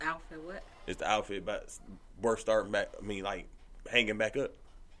outfit what? Is the outfit worth starting back? I mean, like hanging back up.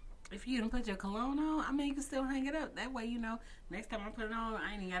 If you didn't put your cologne on, I mean, you can still hang it up. That way, you know, next time I put it on,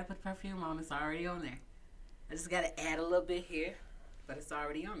 I ain't even got to put the perfume on. It's already on there. I just got to add a little bit here, but it's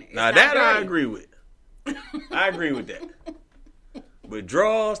already on there. Now, that dirty. I agree with. I agree with that. But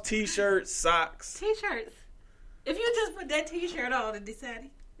drawers, T-shirts, socks. T-shirts. If you just put that T-shirt on and decide,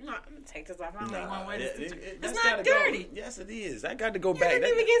 I'm going to take this off. I don't want to wear this T-shirt. It's not dirty. Yes, it is. I got to go you back. It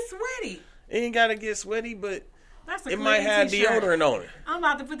didn't even get sweaty. It ain't got to get sweaty, but it might have T-shirt. Deodorant on it. I'm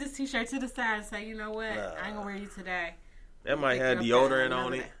about to put this T-shirt to the side and say, you know what? I ain't going to wear you today. That might have deodorant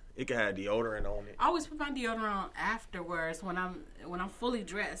on it. It can have deodorant on it. I always put my deodorant on afterwards. When I'm fully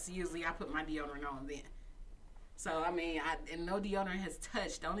dressed, usually I put my deodorant on then. So, I mean, and no deodorant has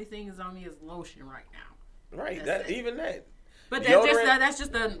touched. The only thing is on me is lotion right now. Right. Even that. But that's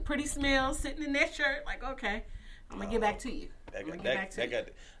just a pretty smell sitting in that shirt. Like, okay, I'm going to get back to you.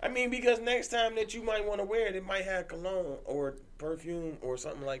 I mean, because next time that you might want to wear it, it might have cologne or perfume or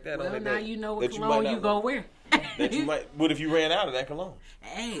something like that. Well, now you know what cologne you go wear. That you might. What if you ran out of that cologne?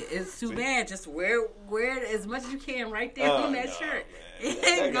 Hey, it's too bad. Just wear it as much as you can right there on that shirt.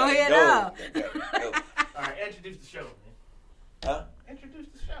 Go ahead on. All right, introduce the show, man. Huh? Introduce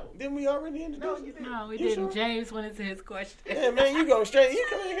the show. Didn't we already introduce it? No, we didn't. Sure? James went into his question. Yeah, man, you go straight. You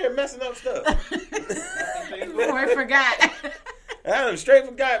come in here messing up stuff. Before I forgot. I straight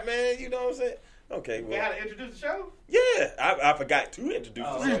forgot, man. You know what I'm saying? Okay, well. You got to introduce the show? Yeah, I forgot to introduce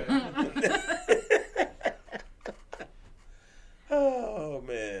the show. Oh,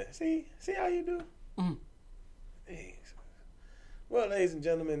 man. See how you do? Mm. Thanks. Well, ladies and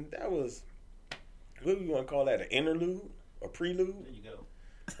gentlemen, that was, what do you want to call that, an interlude? A prelude? There you go.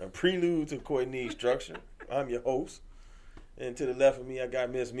 A prelude to Courtney's Structure. I'm your host. And to the left of me, I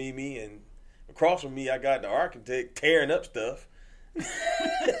got Miss Mimi. And across from me, I got the architect tearing up stuff.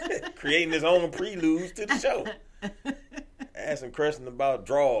 Creating his own preludes to the show. Asking questions about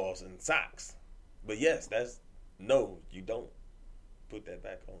drawers and socks. But yes, no, you don't put that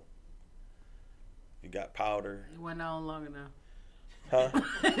back on. You got powder. It went on long enough. Huh?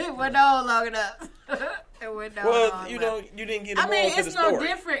 It went on long enough. It went on long you enough. know, you didn't get it to the story.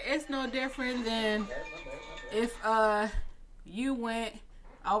 It's no different than if you went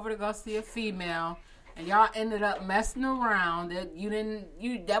over to go see a female and y'all ended up messing around. That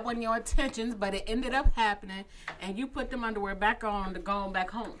wasn't your intentions, but it ended up happening, and you put them underwear back on to go back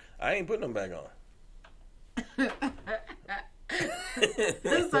home. I ain't putting them back on.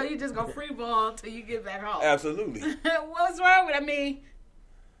 So you just go free ball till you get back home. Absolutely. What's wrong with? I mean,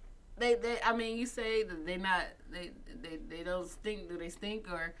 you say that they don't stink. Do they stink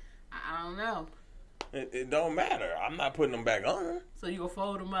or I don't know. It don't matter. I'm not putting them back on. So you go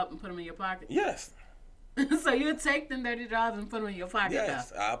fold them up and put them in your pocket. Yes. So you take them $30 and put them in your pocket.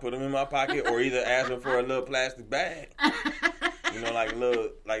 Yes, I'll put them in my pocket, or either ask them for a little plastic bag. You know, like a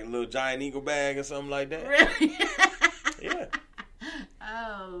little giant eagle bag or something like that. Really? Yeah.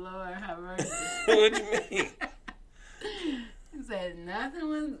 Oh Lord, have mercy. What you mean? You said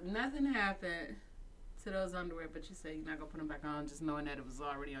nothing happened to those underwear, but you said you're not gonna put them back on, just knowing that it was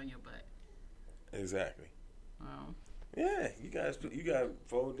already on your butt. Exactly. Wow. Yeah, you gotta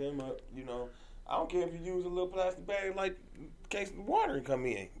fold them up. You know, I don't care if you use a little plastic bag like in case the water come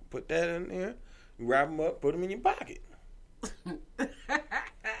in. Put that in there. You wrap them up. Put them in your pocket. Put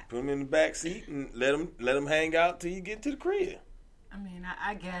them in the back seat and let them hang out till you get to the crib. I mean,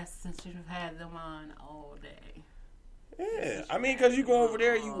 I guess since you've had them on all day. Yeah, I mean, because you go over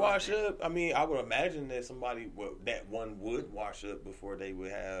there, you wash up. I mean, I would imagine that that one would wash up before they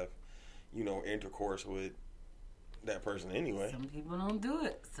would have, intercourse with that person anyway. Some people don't do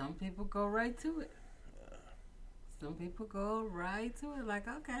it. Some people go right to it. Some people go right to it. Like,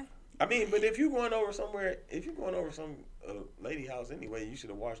 okay. I mean, but if you're going over somewhere, some lady house anyway, you should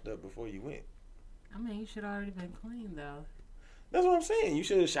have washed up before you went. I mean, you should have already been clean though. That's what I'm saying. You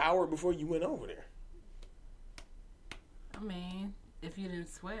should have showered before you went over there. I mean, if you didn't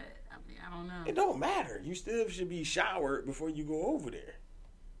sweat, I don't know. It don't matter. You still should be showered before you go over there.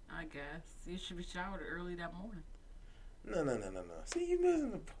 I guess. You should be showered early that morning. No. See, you're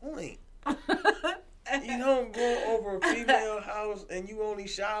missing the point. You don't go over a female house and you only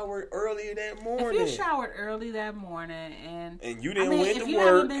showered earlier that morning. If you showered early that morning and you didn't went to work. If you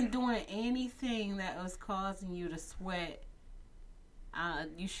haven't been doing anything that was causing you to sweat,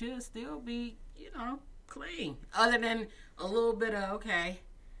 you should still be, clean. Other than a little bit of,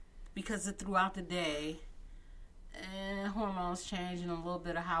 because throughout the day, and hormones changing a little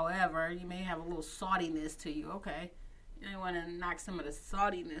bit of however, you may have a little saltiness to you, okay. You want to knock some of the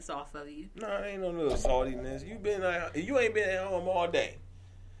saltiness off of you. No, ain't no little saltiness. You ain't been at home all day.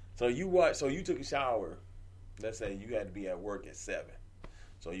 So you took a shower. Let's say you had to be at work at 7.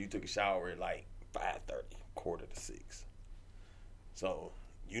 So you took a shower at like 5:30, 5:45. So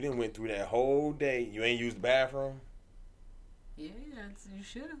you didn't went through that whole day. You ain't used the bathroom? Yeah, you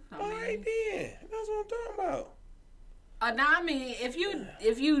should have. All right then. That's what I'm talking about. No, I mean, if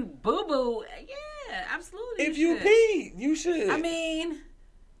you boo boo, yeah, absolutely. If you pee, you should. I mean,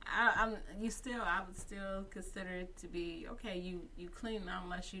 I would still consider it to be okay. You clean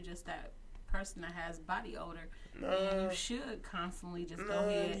unless you just that person that has body odor. And you should constantly just go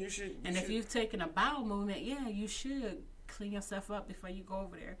ahead. You should. If you've taken a bowel movement, yeah, you should clean yourself up before you go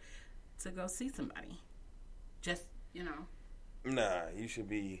over there to go see somebody. Just Nah, you should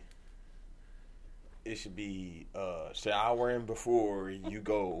be. It should be showering before you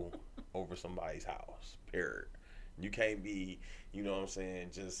go over somebody's house. Period. You can't be, you know what I'm saying,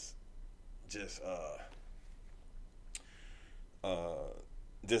 just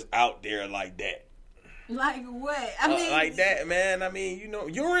out there like that. Like what? I mean, like that, man. I mean,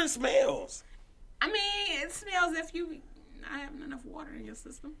 urine smells. I mean, it smells if you not having enough water in your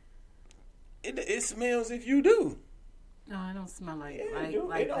system. It smells if you do. No, I don't smell like That.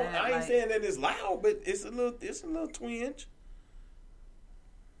 that. I ain't saying that it's loud, but it's a little twinge.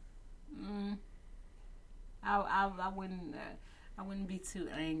 I wouldn't be too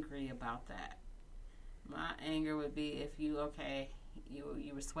angry about that. My anger would be if you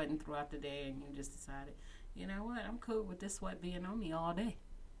were sweating throughout the day and you just decided, you know what, I'm cool with this sweat being on me all day,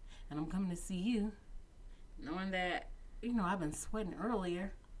 and I'm coming to see you, knowing that I've been sweating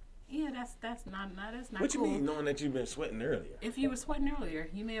earlier. Yeah, that's not What cool. you mean, knowing that you've been sweating earlier? If you were sweating earlier,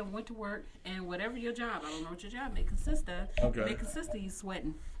 you may have went to work, and whatever your job, I don't know what your job may consist of. Okay. May consist of you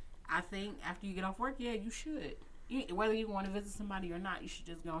sweating. I think after you get off work, yeah, you should. Whether you want to visit somebody or not, you should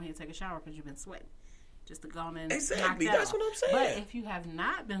just go ahead and take a shower because you've been sweating. Just to go on and exactly. knock that That's off. what I'm saying. But if you have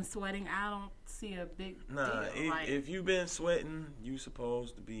not been sweating, I don't see a big deal. If you've been sweating, you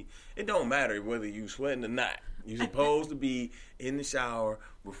supposed to be. It don't matter whether you sweating or not. You supposed to be in the shower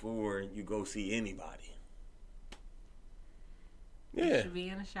before you go see anybody. Yeah. You should be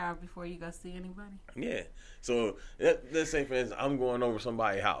in the shower before you go see anybody. Yeah. So let's say, for instance, I'm going over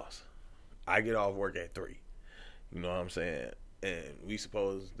somebody's house. I get off work at 3. You know what I'm saying? And we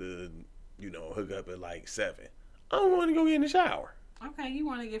supposed to, hook up at like 7. I don't want to go get in the shower. Okay, you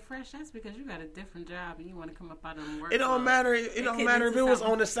want to get fresh? That's because you got a different job and you want to come up out of work. It don't matter. It don't matter if it was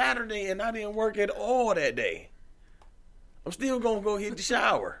on a Saturday and I didn't work at all that day. I'm still gonna go hit the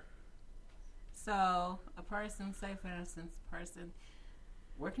shower. So a person, say for instance,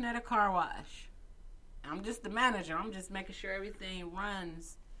 working at a car wash. I'm just the manager. I'm just making sure everything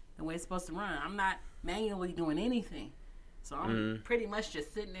runs the way it's supposed to run. I'm not manually doing anything. So I'm pretty much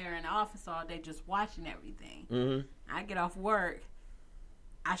just sitting there in the office all day just watching everything. Mm-hmm. I get off work.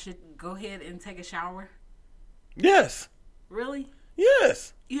 I should go ahead and take a shower? Yes. Really?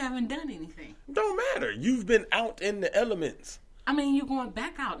 Yes. You haven't done anything. Don't matter. You've been out in the elements. I mean, you're going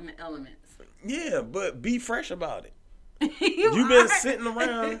back out in the elements. Yeah, but be fresh about it. You've been sitting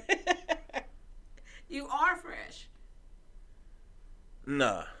around. You are fresh.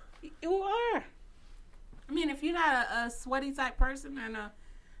 Nah. You are. I mean, if you're not a sweaty type person and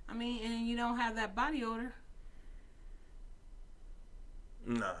you don't have that body odor.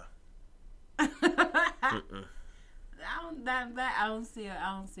 Nah. I don't see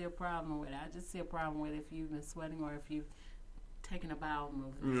a problem with it. I just see a problem with if you've been sweating or if you've taken a bowel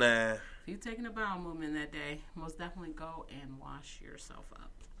movement. Nah. If you've taken a bowel movement that day, most definitely go and wash yourself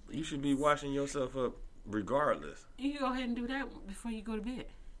up. Please. You should be washing yourself up regardless. You can go ahead and do that before you go to bed.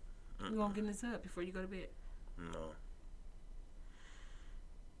 You're going to get in this up before you go to bed. No.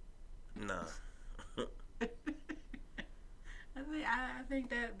 Nah. I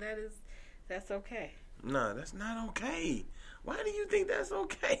think that's okay. Nah, that's not okay. Why do you think that's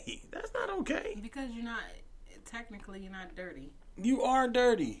okay? That's not okay. Because you're not dirty. You are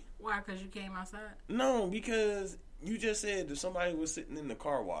dirty. Why? Because you came outside? No, because you just said that somebody was sitting in the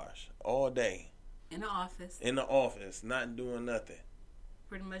car wash all day. In the office. In the office, not doing nothing.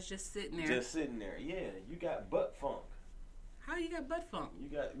 Pretty much just sitting there. Just sitting there. Yeah, you got butt funk. How you got butt funk?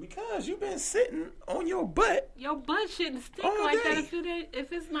 Because you've been sitting on your butt. Your butt shouldn't stink all like day. that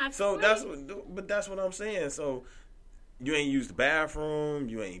if it's not. So sweaty. that's what I'm saying. So you ain't used the bathroom,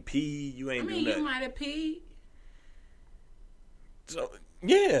 you ain't pee, you ain't do nothing. You might have peed. So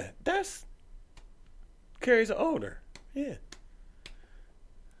yeah, that's carries an odor. Yeah.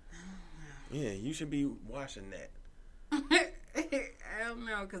 Yeah, you should be washing that. I don't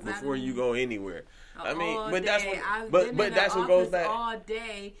know because before you go anywhere. I mean, but day. that's what. But that's what goes back all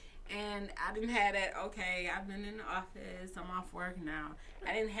day, And I didn't have that, okay, I've been in the office, I'm off work now.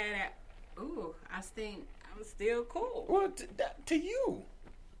 I didn't have that, ooh, I stink. I'm still cool. Well, to you.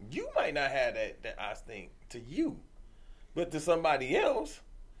 You might not have that I stink to you. But to somebody else,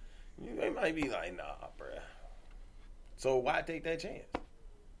 they might be like, nah, bruh. So why take that chance?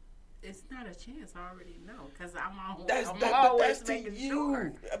 It's not a chance. I already know because I'm always That's making to you.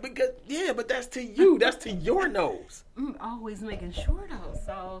 sure. But that's to you. That's to your nose. I'm always making sure though.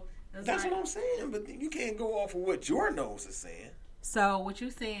 So that's what I'm saying. But you can't go off of what your nose is saying. So what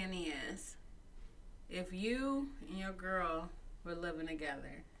you're saying is, if you and your girl were living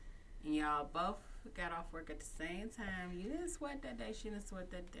together, and y'all both got off work at the same time, you didn't sweat that day. She didn't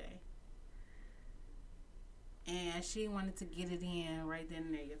sweat that day. And she wanted to get it in right then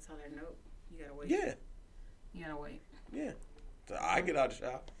and there. You tell her, nope, you gotta wait. Yeah. You gotta wait. Yeah. So I get out the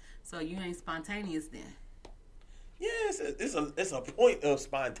shop. So you ain't spontaneous then? Yes, it's a point of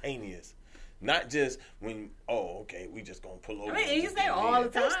spontaneous. Not just when, okay, we just gonna pull over. I mean, you say all the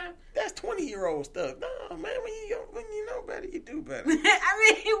time. That's 20-year-old stuff. No, man, when you know better, you do better. I mean,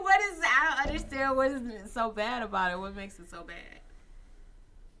 I don't understand what is so bad about it. What makes it so bad?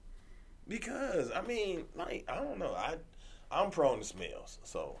 Because I mean, like, I don't know. I'm prone to smells,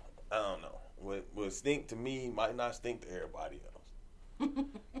 so I don't know. What stink to me might not stink to everybody else.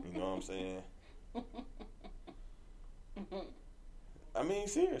 You know what I'm saying? I mean,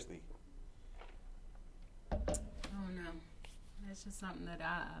 seriously. I don't know. That's just something that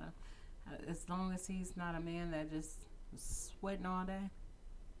I as long as he's not a man that just sweating all day,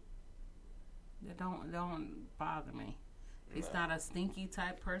 that don't bother me. He's not a stinky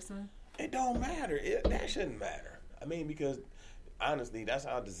type person. It don't matter. That shouldn't matter. I mean, because honestly, that's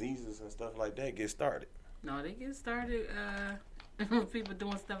how diseases and stuff like that get started. No, they get started people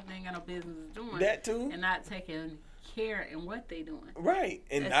doing stuff they ain't got no business doing. That too. And not taking care in what they doing. Right.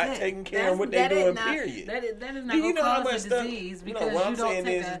 And That's not it. taking care of what they doing, period. That is not do you going know to how cause much a stuff, disease because what I'm you don't saying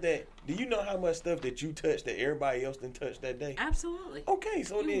take is that, do you know how much stuff that you touch that everybody else didn't touch that day? Absolutely. Okay,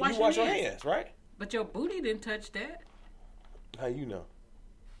 so then you wash your hands, right? But your booty didn't touch that. How you know?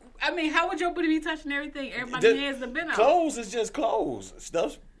 I mean, how would your booty be touching everything? Everybody's hands have been out. Clothes is just clothes.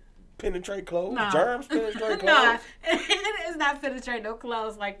 Stuff penetrate clothes. Nah. Germs penetrate clothes. Nah, it's not penetrating no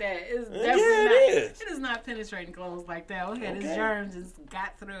clothes like that. It's definitely it is. It is not penetrating clothes like that. Okay, this germs just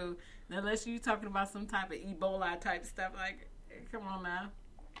got through. Unless you're talking about some type of Ebola type stuff. Like, come on now.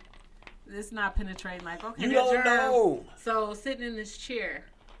 It's not penetrating like, okay, you don't know. So, sitting in this chair,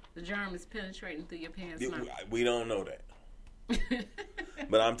 the germ is penetrating through your pants now. We don't know that.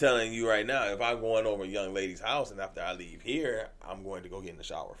 But I'm telling you right now, if I'm going over a young lady's house and after I leave here, I'm going to go get in the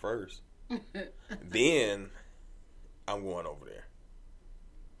shower first. Then I'm going over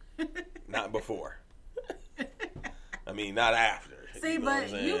there. Not before. I mean, not after. See, you know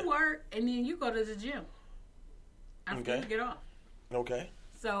but you work and then you go to the gym after you get off. Okay.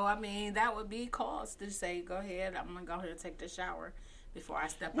 So, I mean, that would be cause to say, go ahead, I'm going to go ahead and take the shower before I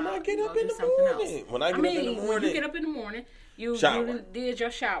step When out. I get and up go in do the something morning. else. When I get up in the when morning. you get up in the morning, you did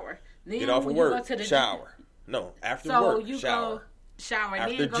your shower. Then Get off of you work, go to the shower. No, after so work, you shower. go shower,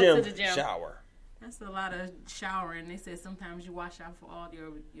 After then go gym, to the gym. shower. That's a lot of showering. They say sometimes you wash out for all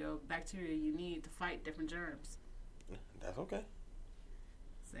your bacteria you need to fight different germs. That's okay.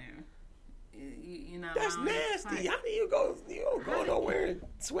 So, you know. That's nasty. How do you go? You don't go nowhere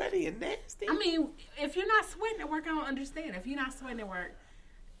sweaty and nasty. I mean, if you're not sweating at work, I don't understand. If you're not sweating at work,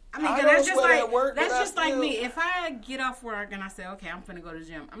 I mean, I that's don't just sweat like at work, that's but I just like still- me. If I get off work and I say, okay, I'm finna go to the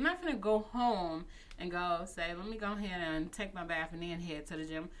gym, I'm not finna go home and go say, let me go ahead and take my bath and then head to the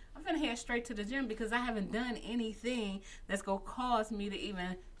gym. I'm finna head straight to the gym because I haven't done anything that's gonna cause me to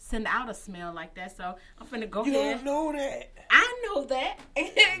even send out a smell like that. So I'm finna go You ahead. don't know that. I know that.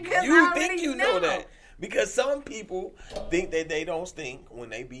 'Cause You I think already you know that. Because some people think that they don't stink when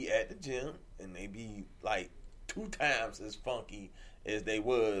they be at the gym and they be like 2 times as funky as they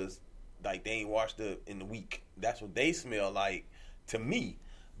was like they ain't washed up in the week. That's what they smell like to me.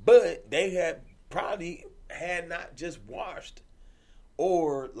 But they had probably had not just washed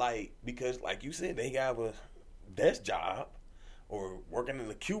or like because like you said they have a desk job or working in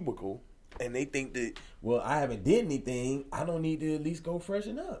a cubicle and they think that well I haven't did anything, I don't need to at least go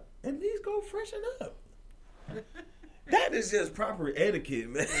freshen up. At least go freshen up. That is just proper etiquette,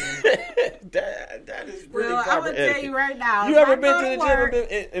 man. that is pretty Well, proper I'm gonna etiquette. tell you right now. You if ever I been go to the work-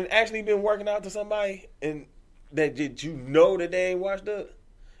 gym and actually been working out to somebody and that you know that they ain't washed up?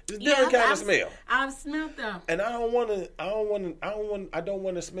 It's a different kind of smell. I've smelled them. And I don't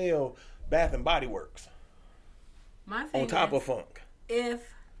want to smell Bath and Body Works My thing on top is, of funk. if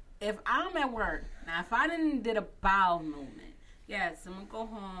I'm at work now, if I did a bowel movement, Yes, I'm gonna go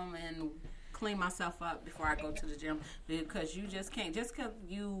home and clean myself up before I go to the gym because you just can't. Just because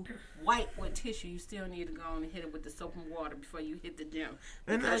you wipe with tissue, you still need to go on and hit it with the soap and water before you hit the gym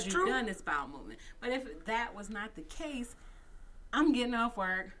And because that's you've true. done this bowel movement. But if that was not the case, I'm getting off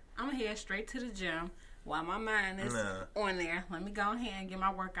work. I'm gonna head straight to the gym while my mind is on there. Let me go ahead and get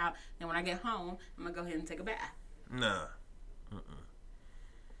my workout. Then when I get home, I'm gonna go ahead and take a bath. Nah.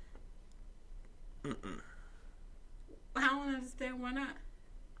 I don't understand why not.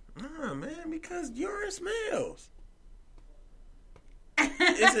 Nah, man, because urine smells.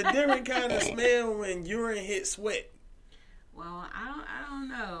 It's a different kind of smell when urine hits sweat. Well, I don't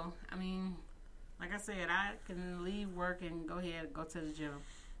know. I mean, like I said, I can leave work and go ahead and go to the gym,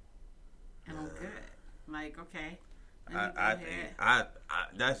 and I'm good. Like, okay, let me go I ahead.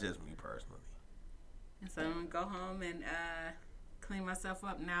 think that's just me personally. And so I'm gonna go home and clean myself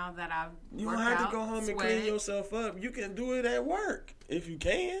up now that I've You worked don't have out, to go home and sweated. clean yourself up. You can do it at work if you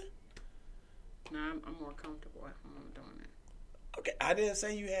can. No, I'm more comfortable at home doing it. Okay, I didn't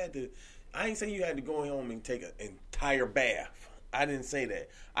say you had to. I ain't say you had to go home and take an entire bath. I didn't say that.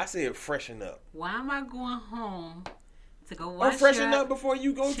 I said freshen up. Why am I going home to go Or wash freshen up before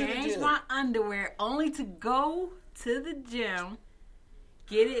you go to the change gym. my underwear, only to go to the gym,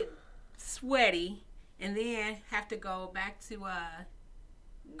 get it sweaty, and then have to go back to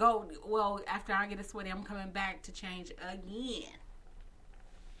after I get it sweaty, I'm coming back to change again.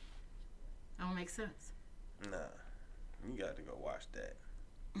 That don't make sense. Nah, you got to go wash that.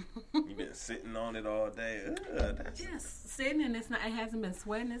 You been sitting on it all day. Ugh, that's, Yes, sitting and it hasn't been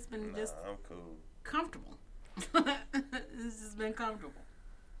sweating. It's been just I'm cool. comfortable. It's just been comfortable.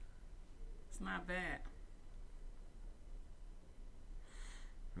 It's not bad.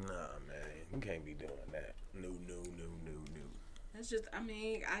 Nah, man, you can't be doing that. No. It's just,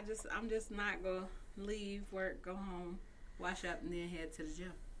 I'm just not gonna leave work, go home, wash up, and then head to the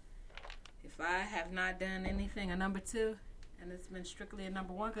gym. If I have not done anything a number 2, and it's been strictly a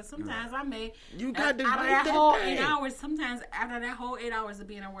number 1, because sometimes I may, You got to out of write that whole that 8 thing. hours, sometimes after that whole 8 hours of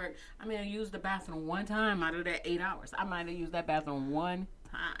being at work, I may have used the bathroom one time out of that 8 hours. I might have used that bathroom one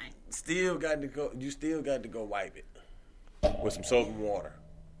time. Still got to go. You still got to go wipe it with some soap and water.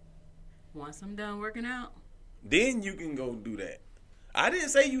 Once I'm done working out. Then you can go do that. I didn't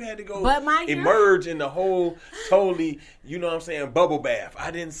say you had to go But my emerge in the whole totally, you know what I'm saying, bubble bath.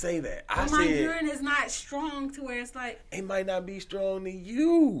 I didn't say that. I But my said urine is not strong to where it's like, it might not be strong to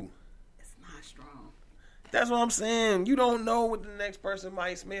you. it's not strong. That's what I'm saying. You don't know what the next person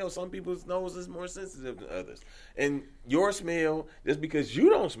might smell. Some people's nose is more sensitive than others. And your smell, just because you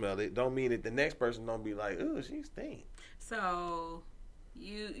don't smell it, don't mean that the next person don't be like, oh, she stinks. So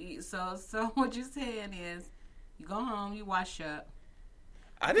so what you're saying is, you go home, you wash up.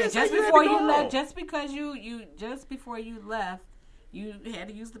 I didn't say Just you had before to go you home. left, just because just before you left, you had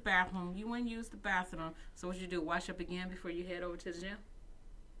to use the bathroom. You went and used the bathroom. So what you do? Wash up again before you head over to the gym?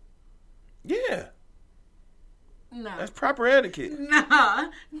 Yeah, No, that's proper etiquette. no.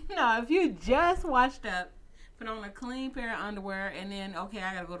 If you just washed up, put on a clean pair of underwear, and then I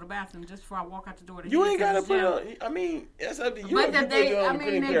gotta go to the bathroom just before I walk out the door. You head ain't to gotta the put gym. on. I mean, that's up to you. But if you that they, put on I a mean,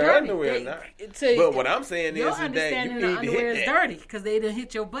 clean they're pair of dirty. underwear or They- not. to- But what I'm saying Your is that you understanding need of to underwear hit is that. dirty because they didn't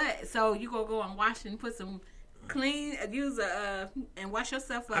hit your butt. So you gonna go and wash and put some clean, and wash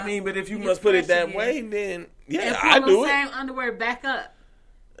yourself up. I mean, but if you and must get put it fresh that again. way, then And yeah, put I on do the it. same underwear back up.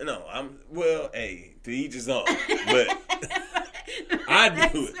 No, hey, to each his own. But I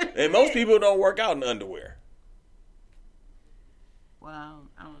do it. And most people don't work out in underwear. Well,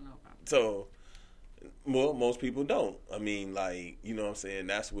 I don't know about that. So, well, most people don't. I mean, like, you know what I'm saying?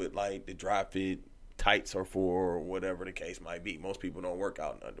 That's what, like, the dry fit tights are for or whatever the case might be. Most people don't work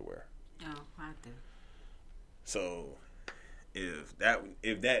out in underwear. Oh, I do. So, if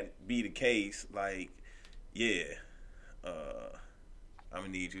that be the case, like, yeah, I'm going to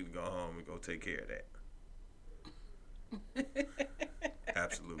need you to go home and go take care of that.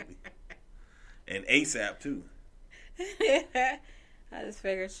 Absolutely. And ASAP, too. I just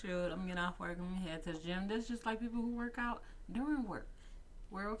figured, shoot, I'm getting off work, I'm gonna head to the gym. That's just like people who work out during work.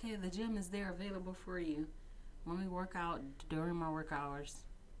 We're okay, the gym is there available for you when we work out during my work hours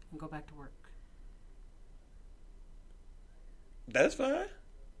and go back to work. That's fine.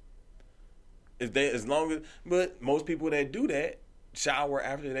 But most people that do that shower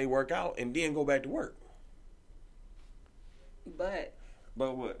after they work out and then go back to work. But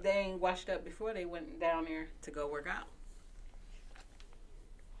what? they ain't washed up before they went down there to go work out.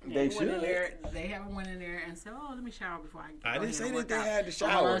 They went in should. there, they haven't went in there and said, "Oh, let me shower before I." I go didn't ahead say and that work they out." had to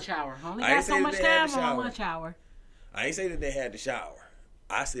On shower. my lunch hour. Only I got didn't so say much that they had time to on my shower. lunch hour. I ain't say that they had to shower.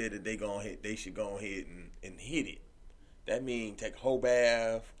 I said that they should go ahead and hit it. That means take a whole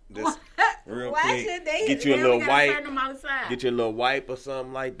bath, just real Why quick. should they? Get you a they little only got wipe. certain amount of time. Get your little wipe or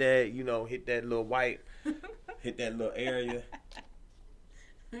something like that. You know, hit that little wipe. Hit that little area.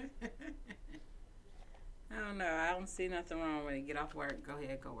 I don't know. I don't see nothing wrong with it. Get off work. Go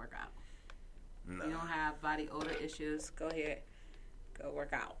ahead. Go work out. No. You don't have body odor issues. Go ahead. Go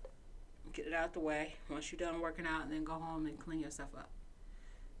work out. Get it out the way. Once you're done working out, then go home and clean yourself up.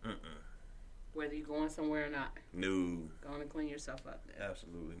 Whether you're going somewhere or not. No. Go on and clean yourself up.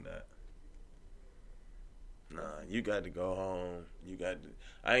 Absolutely not. Nah, you got to go home.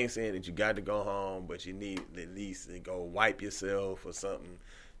 I ain't saying that you got to go home, but you need at least to go wipe yourself or something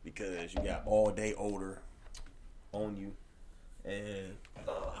because you got all day odor on you. And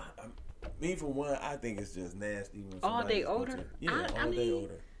me for one, I think it's just nasty when All day somebody's odor? Yeah, I all day mean,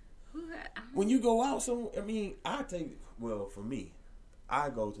 odor. When you go out, for me, I think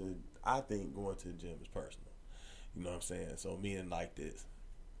going to the gym is personal. You know what I'm saying? So meaning like this.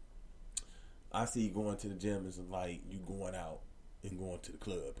 I see going to the gym is like you going out and going to the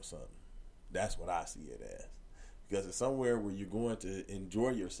club or something. That's what I see it as. Because it's somewhere where you're going to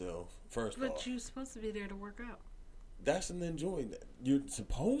enjoy yourself, first off. But you're supposed to be there to work out. That's an enjoyment. You're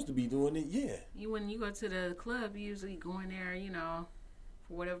supposed to be doing it, yeah. When you go to the club, you usually go in there,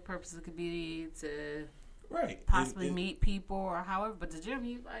 for whatever purpose it could be to Right. possibly meet people or however. But the gym,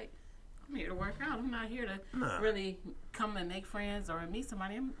 you like, I'm here to work out. I'm not here to really come and make friends or meet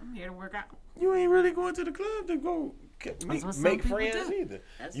somebody. I'm here to work out. You ain't really going to the club to go make friends do. either.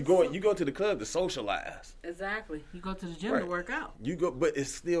 That's You what you go to the club to socialize. Exactly. You go to the gym Right. to work out. You go, but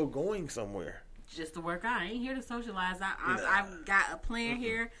it's still going somewhere. Just to work out. I ain't here to socialize. I've got a plan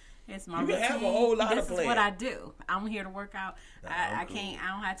here. It's my You can routine. have a whole lot of This is plans. what I do. I'm here to work out. I cool. can't. I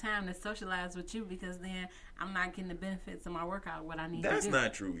don't have time to socialize with you because then I'm not getting the benefits of my workout. What I need That's to do.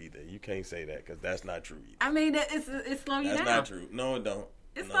 not true either. You can't say that because that's not true either. I mean, it's slow you That's down. not true. No, it don't.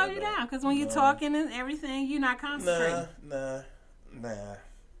 It No, slow it you don't. down because when you're talking and everything, you're not concentrating. Nah.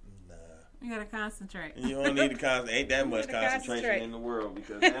 You gotta concentrate. You don't need to concentrate. Ain't that much gotta concentration concentrate. in the world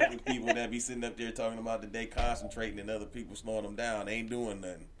because half the people that be sitting up there talking about that they concentrating and other people slowing them down ain't doing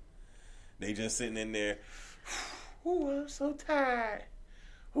nothing. They just sitting in there. Ooh, I'm so tired.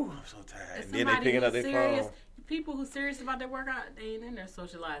 Ooh, I'm so tired. And then they picking up their phone. People who serious about their workout, they ain't in there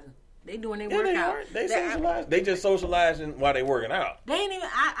socializing. They doing their Yeah, they workout. are. They socialize. They just socializing while they working out. They ain't even.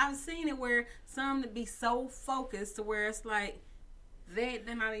 I've seen it where some be so focused to where it's like they're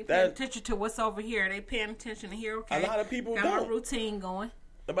not even paying attention to what's over here. They paying attention to here. Okay, A lot of people got don't. my routine going.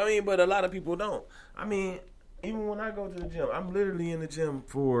 But a lot of people don't. I mean, even when I go to the gym, I'm literally in the gym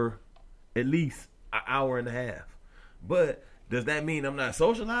for at least an hour and a half. But does that mean I'm not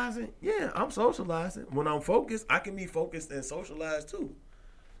socializing? Yeah, I'm socializing. When I'm focused, I can be focused and socialize too.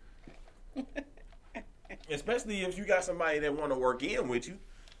 Especially if you got somebody that want to work in with you.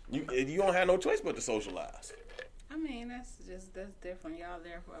 You don't have no choice but to socialize. I mean, that's different. Y'all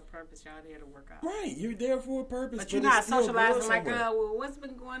there for a purpose. Y'all there to work out. Right, you're there for a purpose. But you're not it's still socializing going like, somewhere. well, what's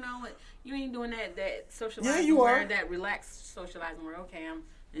been going on with you? Ain't doing that socializing. Yeah, you where are. That relaxed socializing where okay, I'm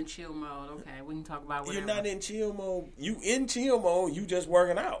in chill mode. Okay, we can talk about whatever. You're not in chill mode. You in chill mode. You just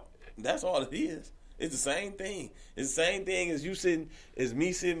working out. That's all it is. It's the same thing. It's the same thing as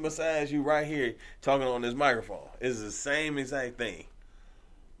me sitting beside you right here talking on this microphone. It's the same exact thing.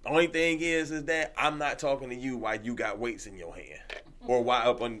 The only thing is that I'm not talking to you while you got weights in your hand or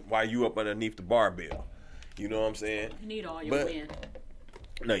while you up underneath the barbell. You know what I'm saying? You need all your win.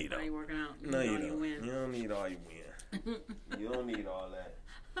 No, you While don't. you working out. No, you all your don't. win. You don't need all your win. You don't need all that.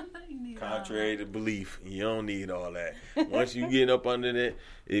 You need Contrary to belief, you don't need all that. Once you get up under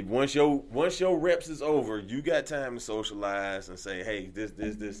that, once your reps is over, you got time to socialize and say, hey, this,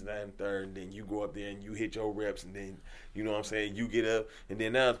 that, and third. And then you go up there and you hit your reps, and then you know what I'm saying. You get up, and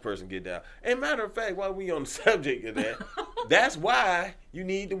then the other person get down. And matter of fact, while we on the subject of that, that's why you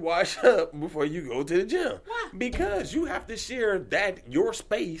need to wash up before you go to the gym. Why? Because you have to share your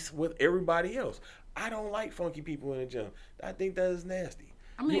space with everybody else. I don't like funky people in the gym. I think that is nasty.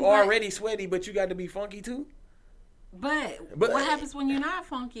 I mean, you already sweaty, but you got to be funky too. But what happens when you're not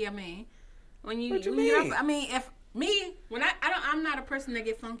funky? I mean, What you you're mean? not, I mean, I'm not a person that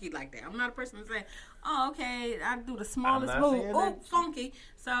get funky like that. I'm not a person that say, oh, okay, I do the smallest I'm not move. saying Oh, that- funky.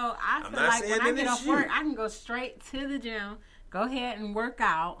 So I feel not like saying when I that get it's off work, you. I can go straight to the gym, go ahead and work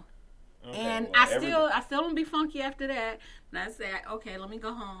out. Okay, And well, I still don't be funky after that. And I say, okay, let me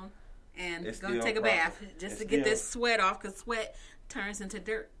go home and It's go still take a proper. bath just It's to get still- this sweat off because sweat turns into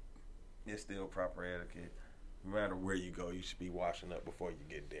dirt. It's still proper etiquette. No matter where you go, you should be washing up before you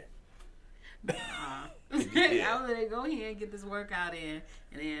get there. Yeah. I was gonna go here and get this workout in,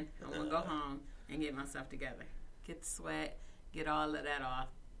 and then I'm gonna go home and get myself together. get the sweat, get all of that off.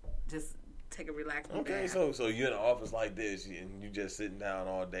 Just take a relaxing Okay, bath. so you're in an office like this, and you just sitting down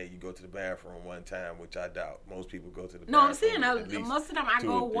all day. You go to the bathroom one time, which I doubt most people go to the bathroom. No, I'm saying at least most of the time I 2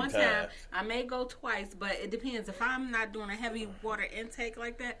 go or 3 one time. times. I may go twice, but it depends. If I'm not doing a heavy water intake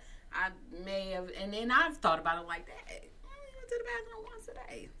like that, I may have. And then I've thought about it like that. I only go to the bathroom once a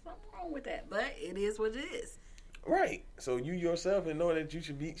day. Something wrong with that, but it is what it is. Right. So you yourself and know that you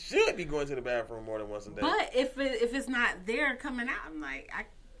should be going to the bathroom more than once a day. But if it's not there coming out, I'm like I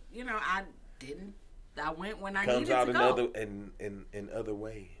didn't. I went when I comes needed out to go. in other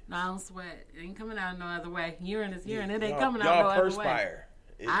ways. No, I don't sweat. It ain't coming out no other way. Urine is urine. It ain't Y'all- coming out no other way. Y'all perspire.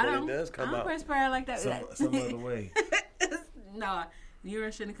 I But don't. it does come I don't out perspire like that. some other way. No,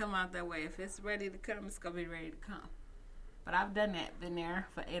 urine shouldn't come out that way. If it's ready to come, it's gonna be ready to come. But I've done that. Been there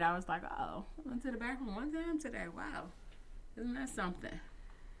for 8 hours. Like, oh, I went to the bathroom one time today. Wow, isn't that something?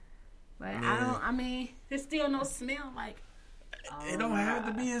 But I mean, there's still no smell. Like, It don't have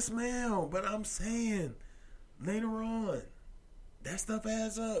to be a smell, but I'm saying later on, that stuff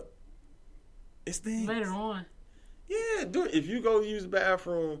adds up. It stinks. later on. Yeah, if you go use the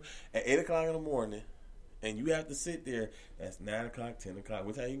bathroom at 8 o'clock in the morning and you have to sit there, that's 9 o'clock, 10 o'clock.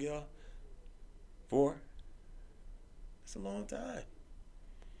 What time you get off? 4? That's a long time.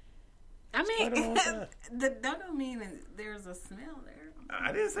 I quite a long mean, time. that don't mean that there's a smell there.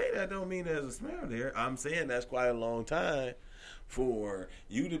 I didn't say that don't mean there's a smell there. I'm saying that's quite a long time for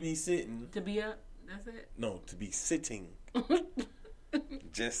you to be sitting. To be up, that's it. No, to be sitting.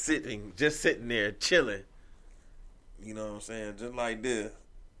 Just sitting there chilling. You know what I'm saying? Just like this.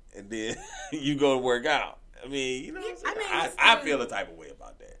 And then you go to work out. I mean, you know what I'm saying? I feel the type of way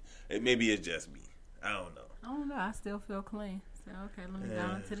about that. And maybe it's just me. I don't know. I don't know. I still feel clean. So, okay, let me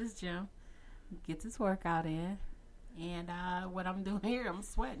go into this gym, get this workout in. And what I'm doing here, I'm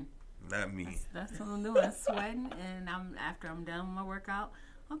sweating. Not me. That's what I'm doing. I'm sweating. And after I'm done with my workout,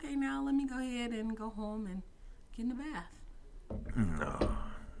 okay, now let me go ahead and go home and get in the bath. No.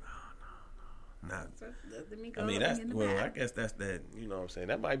 Not. So, let me go I mean, and get in the I bath. guess that's that, you know what I'm saying?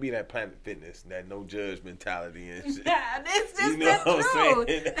 That might be that Planet Fitness, that no judge mentality and shit. Yeah, it's just You know the what I'm truth.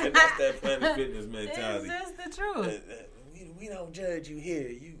 saying? That's that Planet Fitness mentality. It's just the truth. We don't judge you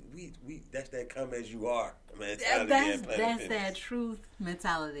here. We that's that come as you are mentality. at Planet That's Fitness. that truth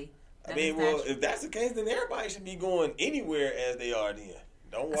mentality. I mean, well, if that's the case, then everybody should be going anywhere as they are. Then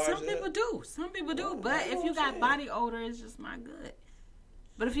don't watch Some people do. Some people do. Well, But that's if what you I'm got saying. body odor, it's just not good.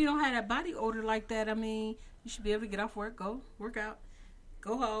 But if you don't have that body odor like that, I mean, you should be able to get off work, go work out,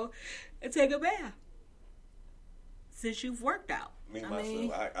 go home, and take a bath. Since you've worked out. Me I myself,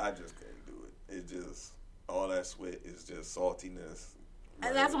 mean, I just couldn't do it. It just all that sweat is just saltiness.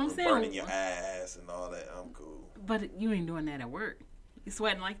 And that's what I'm saying. Burning your ass and all that. I'm cool. but you ain't doing that at work. You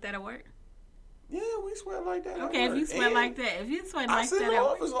sweating like that at work? Yeah, we sweat like that. Okay, if you sweat like that, if you sweating I like sit in that the at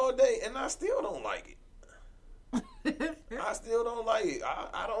office all day and I still don't like it. I still don't like it.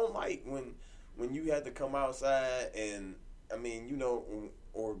 I don't like when you have to come outside and I mean, you know,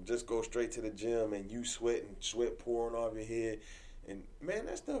 or just go straight to the gym and you sweat pouring off your head. And man,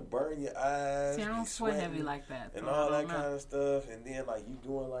 that stuff burn your eyes. See, I be don't sweat heavy sweating like that. and so all I that don't know. kind of stuff. And then like you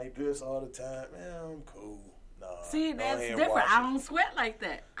doing like this all the time. Man, I'm cool. Nah. See, go that's ahead and different. wash I it. don't sweat like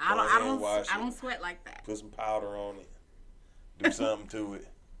that. Go ahead and wash I it. don't sweat like that. Put some powder on it. Do something to it.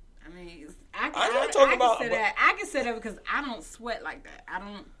 I mean, I'm not talking about- Can say that. I can say that because I don't sweat like that. I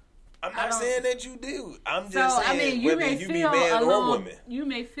don't. I'm I not don't- saying that you do. I'm So just I saying mean, you whether may you be feel man a or little. woman. You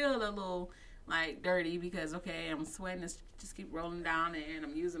may feel a little like dirty because okay, I'm sweating. It's just keep rolling down, and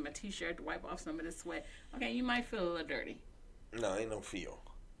I'm using my t-shirt to wipe off some of the sweat. Okay, you might feel a little dirty. No, ain't no feel.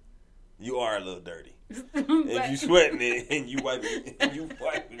 You are a little dirty. But- If you sweating it and you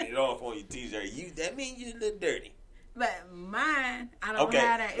wiping it off on your t-shirt, that means you're a little dirty. But mine, I don't Okay,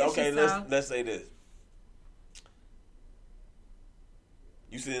 have that issue. okay. So Let's say this.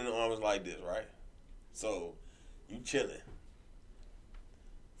 You sit in the arms like this, right? So you chilling.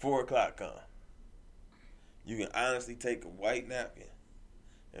 4 o'clock come. You can honestly take a white napkin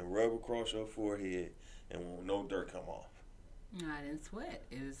and rub across your forehead and won't no dirt come off. no, I didn't sweat.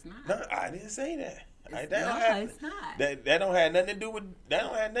 It's not. No, I didn't say that. It's not. That don't have nothing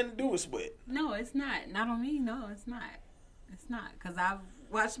to do with sweat. No, it's not. Not on me. No, it's not. It's not because I've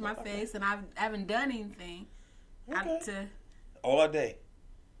washed my face and I haven't done anything. Okay. All day.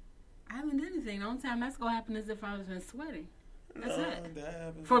 I haven't done anything. The only time that's gonna happen is if I've been sweating. That's No, it. that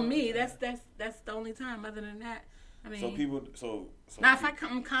happens For all me, the time. that's the only time. Other than that, I mean, So people. now if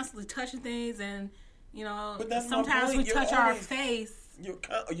I'm constantly touching things and you know, But that's my sometimes point. we You're touch our always- face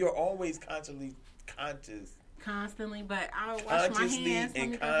You're always constantly conscious constantly, but I'll wash my Consciously hands. Let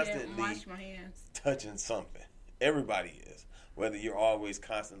and me go ahead and constantly. wash my hands. touching something. Everybody is. Whether you're always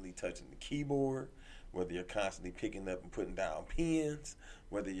constantly touching the keyboard, whether you're constantly picking up and putting down pens,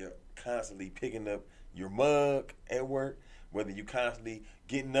 whether you're constantly picking up your mug at work, whether you're constantly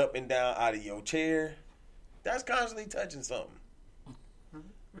getting up and down out of your chair, that's constantly touching something.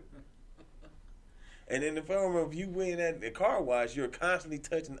 And in the form of you being at the car wash, you're constantly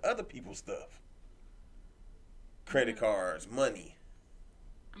touching other people's stuff. Credit cards, money,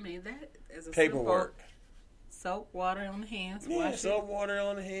 I mean, that is a paperwork. simple soap, water on the hands. Yeah, wash soap, it. water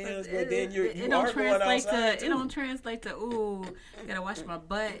on the hands, But but then you it are don't going translate outside to too. it don't translate to gotta wash my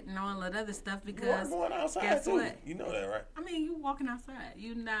butt and all that other stuff You are because going outside guess too. what? You know that, right? I mean you walking outside.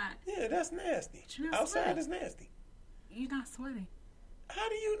 You're not That's nasty. You're not Outside sweating. is nasty. sweating. How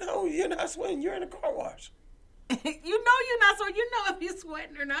do you know you're not sweating? You're in a car wash. You know you're not sweating. You know if you're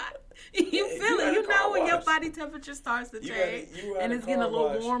sweating or not. You Yeah, feel you it. at You a car know when your wash. body temperature starts to You change at and a it's getting a car little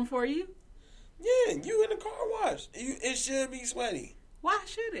wash. warm for you. Yeah, you in a car wash. It should be sweaty. Why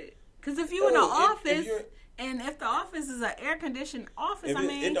should it? Because if you're in the No, if office you're- and if the office is an air conditioned office, If I it,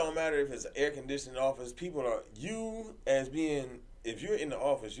 mean it don't matter if it's an air conditioned office. People are you as being. If you're in the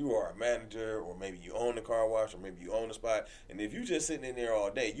office, you are a manager, or maybe you own the car wash, or maybe you own the spot. And if you just sitting in there all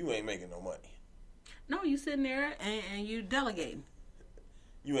day, you ain't making no money. no, you sitting there and you delegating.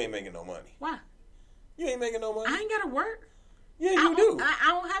 You ain't making no money. Why? You ain't making no money. I ain't gotta work. Yeah, you do. I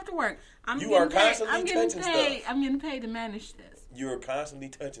don't have to work. I'm You getting are paid. constantly I'm getting touching paid. stuff. I'm getting paid to manage this. You're constantly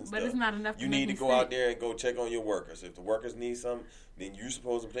touching stuff. But it's not enough to You make need me to go sick. out there and go check on your workers. If the workers need something, then you're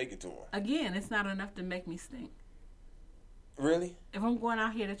supposed to take it to them. Again, it's not enough to make me stink. Really? If I'm going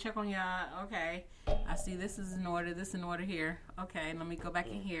out here to check on y'all, okay, I see this is in order, this in order here. Okay, let me go back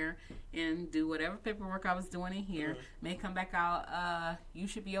in here and do whatever paperwork I was doing in here. May come back out, you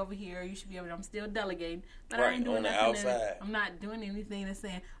should be over here, you should be over there. I'm still delegating, but I Right, ain't doing on the nothing. outside. I'm not doing anything that's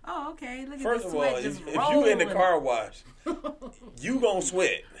saying, oh, okay, look at First this of all, sweat if just you in the rolling. car wash, you gonna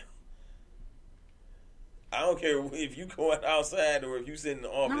sweat. I don't care if you going outside or if you sit in the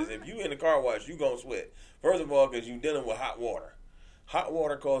office. No. If you in the car wash, you gonna sweat. First of all, because you dealing with hot water. Hot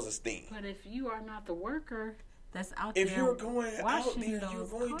water causes steam. But if you are not the worker that's out If there you're going out washing there, you're those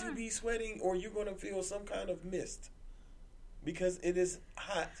going to cars. be sweating or you're going to feel some kind of mist. Because it is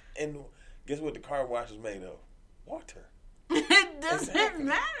hot. And guess what the car wash is made of? Water. It doesn't Exactly.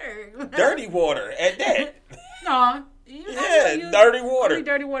 matter. Dirty water at that. No. Yeah, dirty water. Only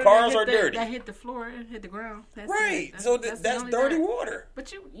dirty water Cars that are hit dirty. That hit the floor, hit the ground. That's Right. it. So the that's only dirty dirt. water.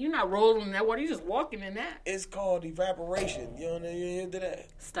 But you're not rolling in that water. You're just walking in that. It's called evaporation. You don't know you into that?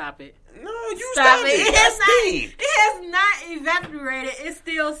 Stop it. No, you Stop stop it. it. That's steam. It has not evaporated. It's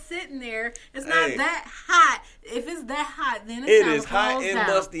still sitting there. It's not Hey. that hot. If it's that hot, then it's It time is to hot close and down.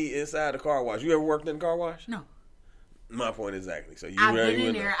 musty inside the car wash. You ever worked in the car wash? No. My point exactly. So you I've really been in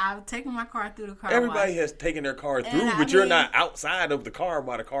wouldn't there. know. I've taken my car through the car Everybody wash. has taken their car And through, I but you're mean- not outside of the car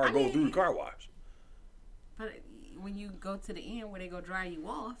while the car I goes mean- through the car wash. But when you go to the end where they go dry you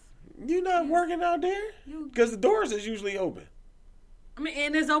off, You're not working out there you because the doors is usually open. I mean,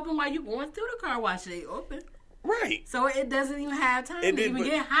 and it's open while you're going through the car wash. They open, Right. so it doesn't even have time It to did, even but-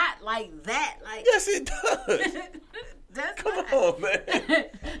 get hot like that. Like Yes, it does. that's Come not, on, man.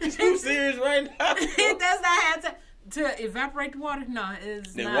 You serious right now? It does not have to evaporate the water. No,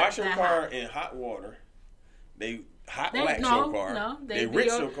 it's They not wash your that car hot. in hot water. They hot They, wax no, your car. no, They do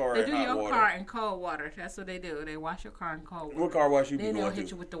rinse your, your car they in do hot your water. car in cold water. That's what they do. They wash your car in cold water. What car wash you be Then they'll going hit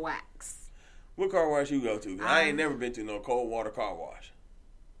to? you with the wax. What car wash you go to? I ain't never been to no cold water car wash.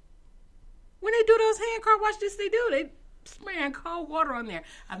 When they do those hand car washes, they do. They spraying cold water on there.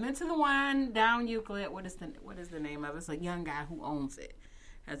 I've been to the one down Euclid. What is the name of it? It's a young guy who owns it.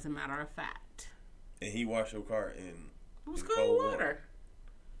 As a matter of fact, And he washed your car in it was in cold water.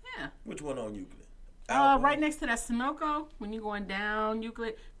 Yeah. Which one on Euclid? Right next to that Sunoco, when you're going down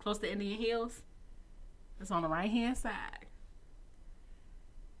Euclid, close to Indian Hills. It's on the right hand side.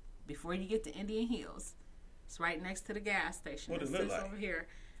 Before you get to Indian Hills. It's right next to the gas station. What does it look sits like? over here.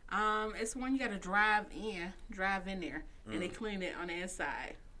 It's one you gotta drive in there. And they clean it on the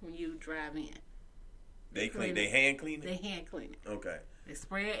inside when you drive in. They clean they it. hand clean it? They hand clean it. Okay. They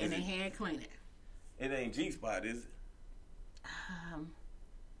spray it and they hand clean it. It ain't G-Spot, is it? I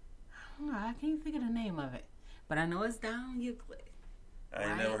don't know. I can't think of the name of it. But I know it's down Euclid. I ain't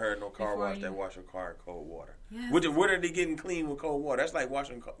Right. never heard no car Before wash that you- wash your car in cold water. Yes. What are they getting clean with cold water? That's like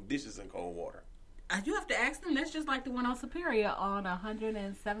washing dishes in cold water. You have to ask them. That's just like the one on Superior on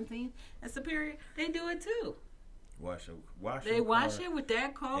 117th and Superior. They do it too. They wash it with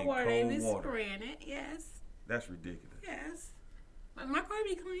that cold in water. They cold be water. spraying it. Yes. That's ridiculous. Yes. But my car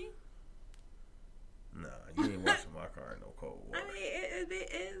be clean. Nah, you ain't washing my car in no cold water. I mean, it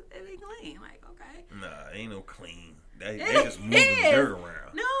be clean. Like, okay. Nah, ain't no clean. They just moving dirt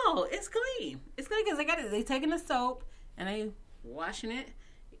around. No, it's clean. It's clean because they taking the soap and they washing it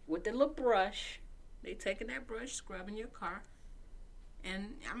with the little brush. They taking that brush, scrubbing your car,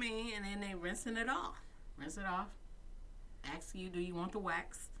 and then they rinsing it off. Rinse it off. Ask you, do you want the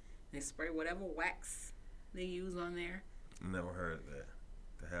wax? They spray whatever wax they use on there. Never heard of that.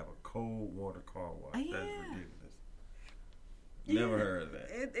 To have a cold water car wash. Yeah. That's ridiculous. Never heard of that.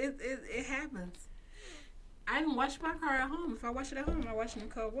 It happens. I even wash my car at home. If I wash it at home, I wash it in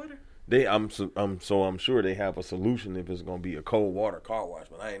cold water. I'm sure they have a solution if it's gonna be a cold water car wash,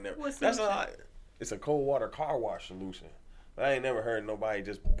 but I ain't never. What That's solution? it's a cold water car wash solution. But I ain't never heard nobody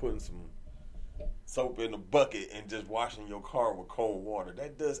just putting some soap in a bucket and just washing your car with cold water.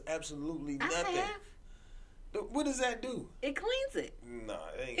 That does absolutely nothing. I have. What does that do? It cleans it. Nah,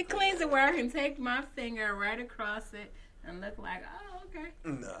 it ain't. It cleans it where I can take my finger right across it and look like, oh, okay.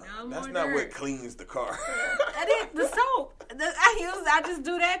 Nah, No that's more not dirt. what cleans the car. The soap. I just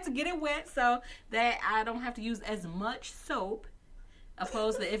do that to get it wet so that I don't have to use as much soap.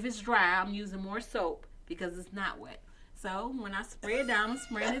 Opposed to if it's dry, I'm using more soap because it's not wet. So when I spray it down, I'm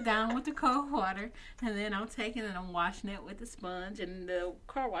spraying it down with the cold water, and then I'm taking it and I'm washing it with the sponge and the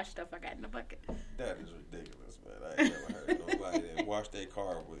car wash stuff I got in the bucket. That is ridiculous, man. I ain't never heard nobody that wash their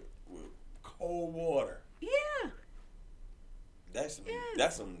car with cold water. Yeah,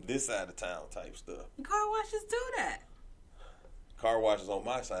 That's some this side of town type stuff. car washes do that. Car washes on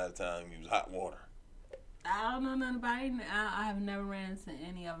my side of town use hot water. I don't know nothing about it. I have never ran into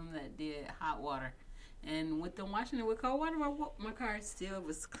any of them that did hot water. And with them washing it with cold water, my car still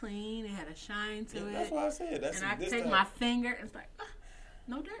was clean. It had a shine to it. That's why I said that's And I some could this take side. my finger and it's like,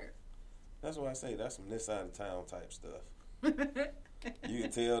 no dirt. That's why I say that's some this side of town type stuff. You can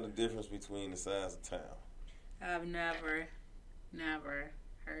tell the difference between the sides of town. I've never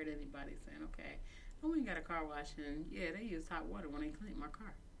heard anybody saying, okay, we ain't got a car wash. And yeah, they use hot water when they clean my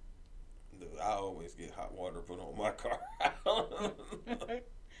car. Dude, I always get hot water put on my car.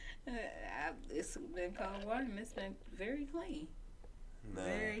 It's been cold water and it's been very clean. Nah.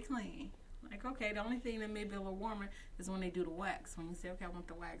 Very clean. Like, okay, the only thing that may be a little warmer is when they do the wax. When you say, okay, I want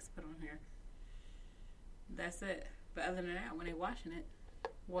the wax put on here. That's it. But other than that, when they washing it,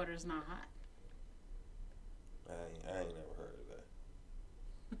 water's not hot. I ain't never heard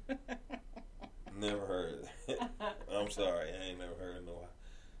of that. Never heard of that. I'm sorry, I ain't never heard of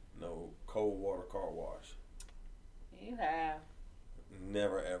no cold water car wash. You have.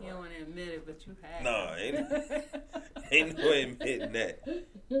 Never ever. You don't want to admit it, but you have. No, ain't no admitting that.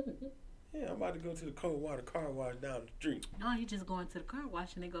 Yeah, I'm about to go to the cold water car wash down the street. No, you just go into the car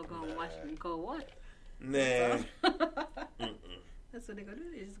wash and they go and wash it in cold water. Nah. That's what they go do.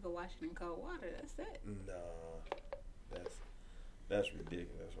 They just go wash it in cold water. That's it. Nah. That's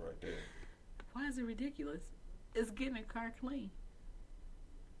ridiculous right there. Why is it ridiculous? It's getting a car clean.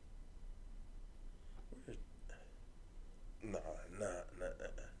 Nah.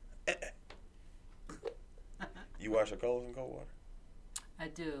 You wash your clothes in cold water? I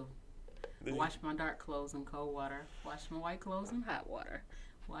do. Do you? Wash my dark clothes in cold water. Wash my white clothes in hot water.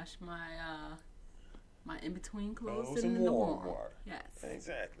 Wash my my in between clothes in the warm water. Yes.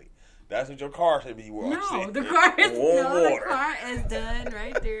 Exactly. That's what your car should be washing. No, the car is warm water. the car is done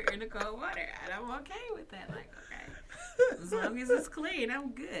right there in the cold water, and I'm okay with that. Like, okay, as long as it's clean, I'm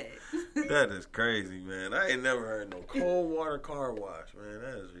good. That is crazy, man. I ain't never heard no cold water car wash, man.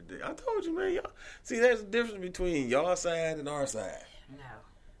 That is ridiculous. I told you, man. Y'all see, there's a difference between y'all side and our side. No,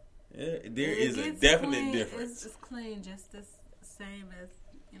 Yeah, there It is a gets definite clean. difference. It's clean, just the same as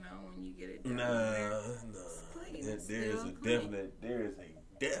when you get it done. Nah. clean. There It's is still a clean.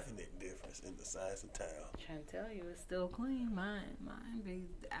 definite difference in the size of town. I'm trying to tell you, it's still clean. Mine be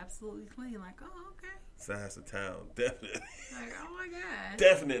absolutely clean. Like, oh, okay. Size of town definitely Like, oh my god.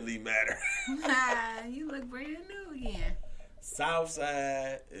 definitely matter. You look brand new again. South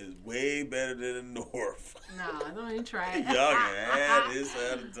side is way better than the north. No, don't even try it. Y'all can have this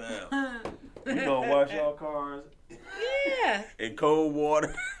side of town. We gonna wash y'all cars Yeah, in cold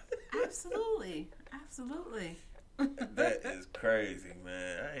water. absolutely. That is crazy,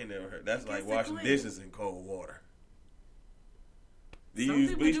 man. I ain't never heard. That's like Gets it washing clean. dishes in cold water. Do you Some use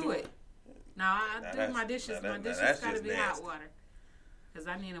people bleach? do to- it. No, I Now do that's- my dishes. now My that- dishes that's gotta just be nasty. hot water. Because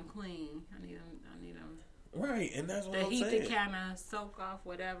I need them clean. I need them. Right, and that's what The I'm heat saying. to kind of soak off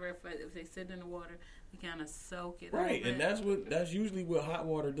whatever. If they sit in the water, you kind of soak it. Right, a and little bit. that's usually what hot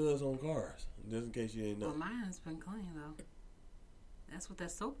water does on cars. Just in case you ain't know. Well, mine's been clean though. That's what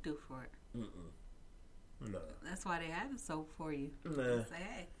that soap do for it. No. That's why they have the soap for you. Nah. Say,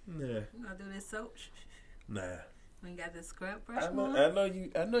 hey, Nah. we're gonna do this soap. Nah. We got the scrub brush I going.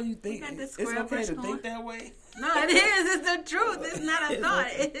 know you think got the it's square okay brush to going. think that way. No, it is. It's the truth. It's not a It's thought.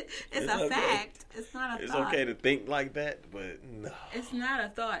 okay. It's a okay. fact. It's not a It's thought. okay to think like that, but no. It's not a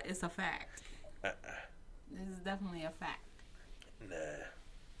thought. It's a fact. Uh-uh. This is definitely a fact. Nah.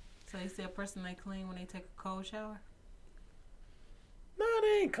 So you say a person they clean when they take a cold shower? No,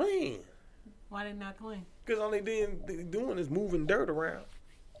 they ain't clean. Why they not clean? Because all they doing is moving dirt around.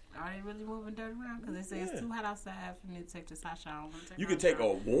 Are they really moving dirt around? Because they say Yeah. it's too hot outside for me to take this hot shower. You can take a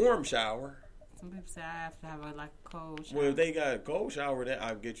warm shower. Some people say I have to have a cold shower. Well, if they got a cold shower, that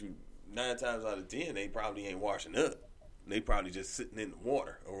I'll get you 9 times out of 10. They probably ain't washing up. They probably just sitting in the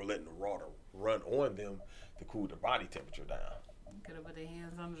water or letting the water run on them to cool their body temperature down. Could have put their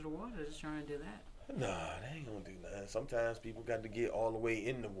hands under the water to try and do that. Nah, they ain't gonna do nothing. Sometimes people got to get all the way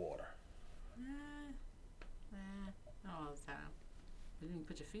in the water. Not all the time. You can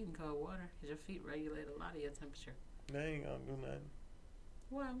put your feet in cold water because your feet regulate a lot of your temperature. They ain't gonna do nothing.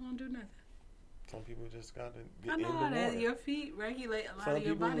 Why won't do nothing? Some people just got to get I in the know water. that your feet regulate a lot Some of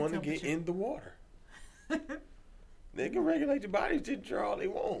your people body want to temperature. get in the water. They can regulate your body temperature all they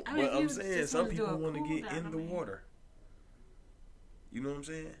want. I mean, but if you I'm saying just some wanna do people a want to cool get down, in I the mean. water. You know what I'm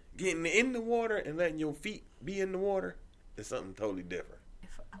saying? Getting in the water and letting your feet be in the water is something totally different.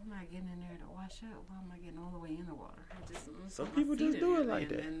 If I'm not getting in there to wash up, why am I getting all the way in the water? Some put my people feet just in do there, it like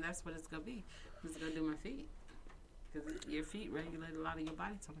that. And that's what it's going to be. It's going to do my feet. Because your feet regulate a lot of your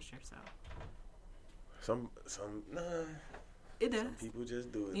body temperature, so. Nah. It does. Some people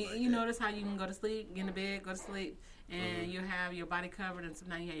just do it You, like you that. notice how you can go to sleep, get in the bed, go to sleep, and you have your body covered, and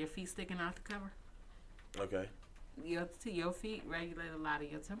sometimes you have your feet sticking out the cover. Okay. Your feet regulate a lot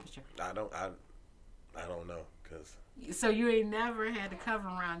of your temperature. I don't know, cause So you ain't never had the cover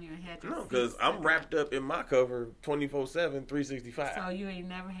around you and had your feet because I'm sticking wrapped up in my cover 24/7, 365. So you ain't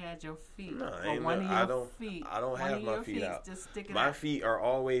never had your feet. No, or ain't one no- of I your don't- feet. I don't one have of my your feet out. Just sticking My out. feet are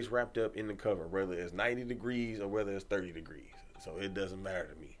always wrapped up in the cover, whether it's 90 degrees or whether it's 30 degrees. So it doesn't matter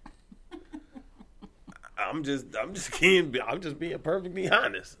to me. I'm just being perfectly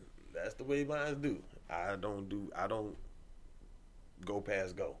honest. That's the way mine do. I don't go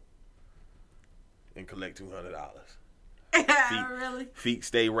past go and collect $200. Really? Feet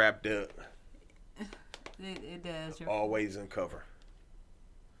stay wrapped up, It does. always in cover.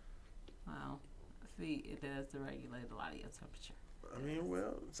 Wow. Feet, it does to regulate a lot of your temperature. I mean,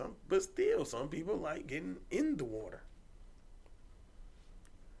 well, but still, some people like getting in the water.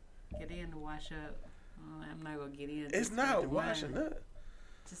 Get in to wash up. Oh, I'm not going to get in. It's just not to washing run. up.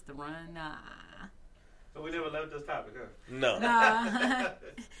 Just to run? Nah. So we never left this topic, huh? No. Nah.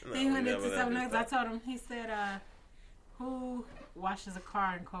 No, He we went never into let something this else. I happen. told him, he said, who washes a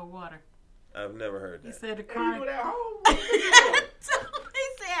car in cold water? I've never heard He that. said the Hey, car. you do that home?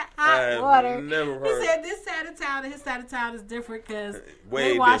 He said hot I've water. never He heard. said this side of town and his side of town is different because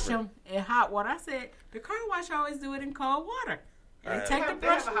Way they wash different. them in hot water. I said the car wash always do it in cold water. They Alright. take the They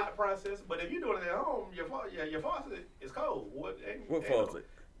have brush. a hot process, but if you're doing it at home, your faucet is cold. What faucet?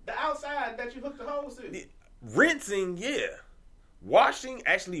 The outside that you hook the hose to. Yeah. Rinsing, yeah.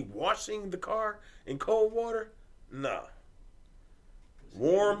 Actually washing the car in cold water, nah.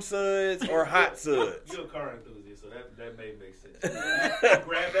 Warm suds or hot suds. You're a car enthusiast, so that may make sense. You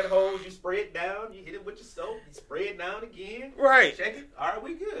grab that hose, you spray it down, you hit it with your soap, you spray it down again. Right. Check it. All right,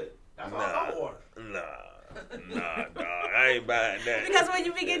 we good. That's all hot water. Nah, dog. I ain't buying that. Because when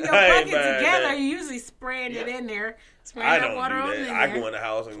you be getting your I ain't bucket buying together, that. you usually spraying it Yeah. in there. I Spraying don't that water do on that. in there. I go in the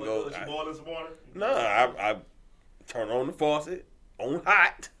house and go. You boiling some water? I turn on the faucet on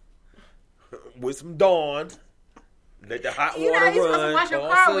hot with some Dawn. Let the hot You water know, you're supposed to run. wash your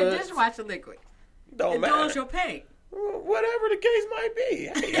toss car with suds. dishwasher liquid. Don't It matter. does your paint. Whatever the case might be,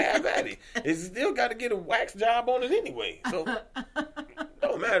 hey, have at it. It's still got to get a wax job on it anyway, so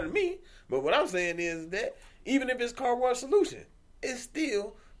don't matter to me. But what I'm saying is that even if it's car wash solution, it's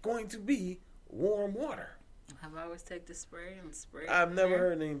still going to be warm water. I've always take the spray and spray. I've never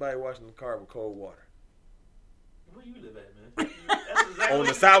heard anybody washing the car with cold water. Where you live at, man? That's exactly On the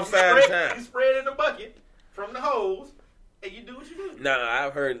what south you side of spray- town. You spray it in the bucket from the hose, and you do what you do.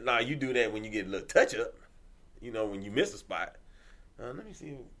 I've heard. You do that when you get a little touch up. You know, when you miss a spot. Let me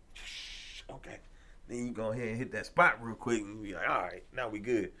see. Okay. Then you go ahead and hit that spot real quick and be like, all right, now we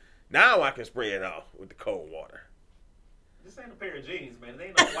good. Now I can spray it off with the cold water. This ain't a pair of jeans, man. They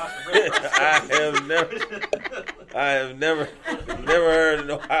ain't no washing I have never heard of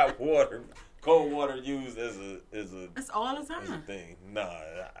no hot water, cold water used as a It's all the as a time. thing. Nah,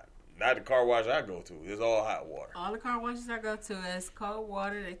 not the car wash I go to. It's all hot water. All the car washes I go to is cold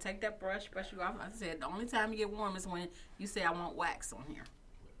water. They take that brush you off. I said the only time you get warm is when you say I want wax on here.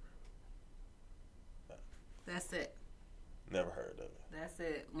 That's it. Never heard of it. That's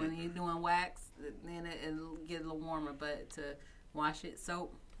it. When you're doing wax, then it'll get a little warmer. But to wash it,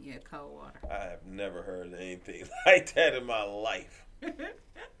 soap, yeah, cold water. I have never heard of anything like that in my life.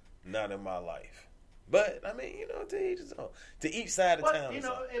 Not in my life. But, I mean, to each his own. To each side of town.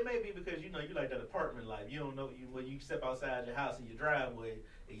 It may be because, you like that apartment life. You don't know, when you step outside your house in your driveway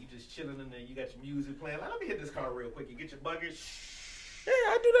and you just chilling in there, you got your music playing. Let me hit this car real quick. You get your bucket. Yeah,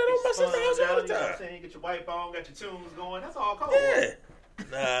 I do that on my sister's house all the You know what I'm time. saying? Get your wipe on, got your tunes going. That's all cold. Yeah.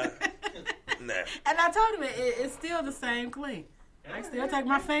 Nah. And I told him it's still the same clean. I still take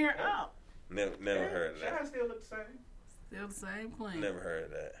my finger out. Never heard of that. Shine still look the same. Still the same clean. Never heard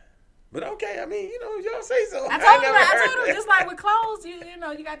of that. But okay, I mean, y'all say so. I told him, just like with clothes,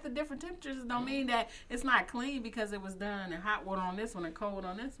 you got the different temperatures. It don't mean that it's not clean because it was done in hot water on this one and cold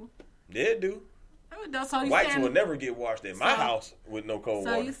on this one. Yeah, it do. So Whites will never get washed in my house with no cold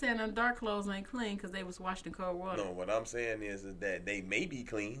water. So you saying them dark clothes ain't clean because they was washed in cold water? No, what I'm saying is that they may be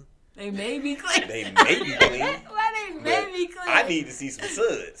clean. They may be clean. They may be clean. Why they may be clean? I need to see some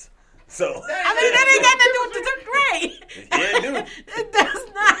suds. So I mean, that ain't got nothing to do with the gray. Yeah, it do. It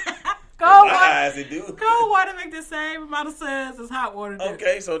does not. In Cold my water. eyes, it do. Cold water make the same amount of suds as hot water do.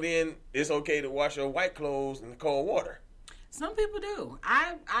 Okay, so then it's okay to wash your white clothes in cold water. Some people do.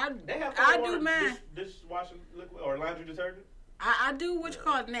 I do do mine. Dishwashing liquid or laundry detergent. I do what you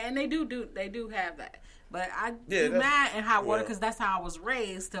call it, and they do have that. But I Yeah, do mine in hot water well, because that's how I was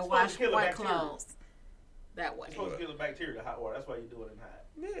raised to supposed wash to kill the white bacteria. clothes. That way. It's supposed to kill the bacteria, the hot water. That's why you do it in hot.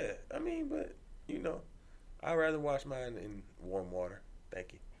 Yeah, I mean, but I'd rather wash mine in warm water.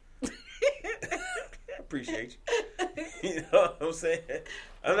 Thank you. Appreciate you. You know what I'm saying?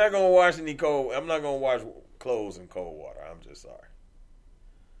 I'm not gonna wash clothes in cold water. I'm just sorry.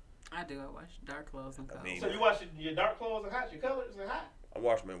 I do. I wash dark clothes and cold. I mean, So you wash your dark clothes and hot, your colors and hot? I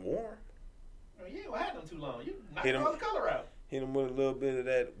wash them in warm. Oh, you ain't had them too long. You knocked Hit 'em. all the color out. Hit them with a little bit of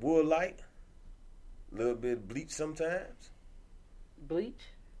that wood light, a little bit of bleach sometimes. Bleach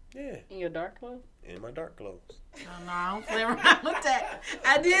Yeah, in your dark clothes? in my dark clothes. Oh, no, I don't play around with that.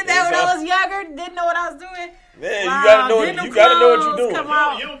 I did that when I was younger. Didn't know what I was doing. Yeah, Wow, you gotta know. didn't You them gotta know what clothes you're doing. come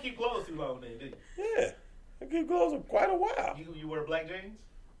out? You don't keep clothes too long then, do you? Yeah, I keep clothes for quite a while. You wear black jeans?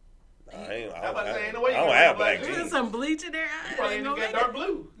 I How about saying the way you don't wear have black black jeans? There's jeans. some bleach in there. You probably ain't even no got way. dark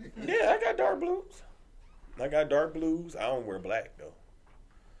blue. Yeah, I got dark blues. I don't wear black though.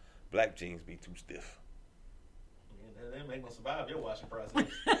 Black jeans be too stiff. Yeah, they ain't gonna survive your washing process.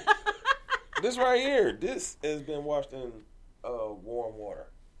 This right here, this has been washed in warm water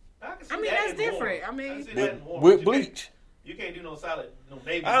I mean, that's different. I mean, with bleach. You can't do no solid, no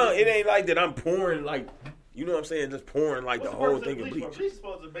navy. It ain't like that. I'm pouring like, you know what I'm saying? Just pouring like What's the whole purpose thing of bleach? bleach. Bleach is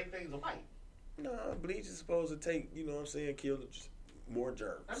supposed to make things white. No, bleach is supposed to take, you know what I'm saying, kill more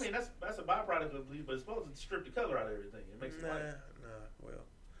germs. I mean, that's a byproduct of bleach, but it's supposed to strip the color out of everything. It makes it white.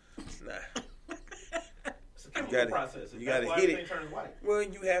 It's a chemical process. you That's gotta why hit everything it. turns white. Well,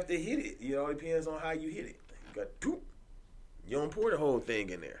 you have to hit it. You know, it depends on how you hit it. You don't pour the whole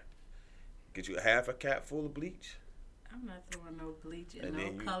thing in there. Get you a half a cap full of bleach, I'm not throwing no bleach in and no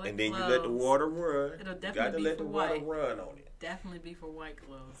then you colored you clothes. let the water run. It'll You got definitely to be let for the water white. run on it. Definitely be for white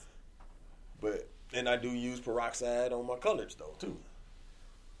clothes. And I do use peroxide on my colors though too,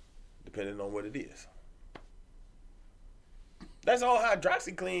 depending on what it is. That's all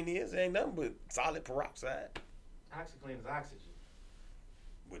hydroxyclean is. It ain't nothing but solid peroxide, OxyClean is oxygen.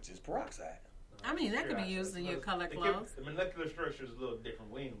 which is peroxide. I mean, that could be used in your color clothes. The molecular structure is a little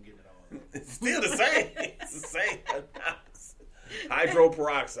different. We ain't getting it all. It's still the same. It's the same.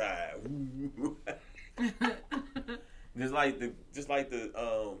 Hydroperoxide. just like the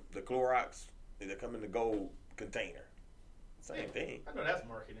Clorox that come in the gold container. Same thing. I know that's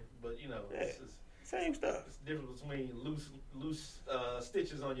marketing, but it's just, Same stuff. it's the difference between loose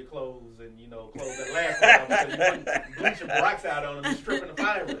stitches on your clothes and clothes that last a while because you put bleach and peroxide on them and stripping the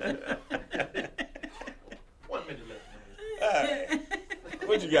fiber. 1 minute left, man. All right.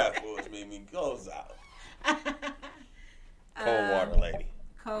 What you got for us, Mimi? Close out. Cold water lady.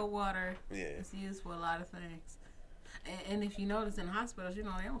 Cold water Yeah. is used for a lot of things. And if you notice in hospitals, they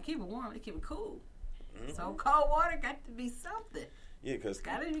don't keep it warm, they keep it cool. Mm-hmm. So cold water got to be something. Yeah, because It's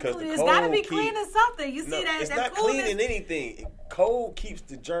got to be the clean. It's cold got to be keep- cleaning something. You No, see that? it's that not coolness? cleaning anything. Cold keeps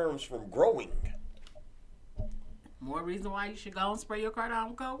the germs from growing. More reason why you should go and spray your car down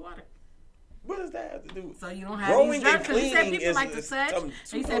with cold water. What does that have to do? So you don't have Growing these germs. and 'Cause you said cleaning people is- like to is touch. some- You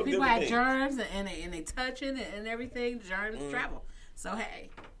two said people different had things. germs and they touching and everything. Germs travel. So hey,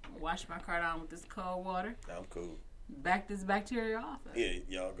 wash my car down with this cold water. I'm cool. Back this bacteria off. Yeah,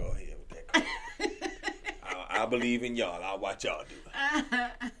 y'all go ahead with that. I believe in y'all. I'll watch y'all do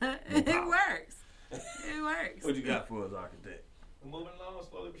it. It works. It works. works. What you got for us, architect? We're moving along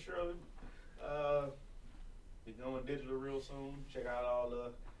slowly but surely. Be going digital real soon. Check out all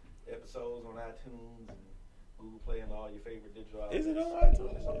the episodes on iTunes and Google Play and all your favorite digital outlets. Is it on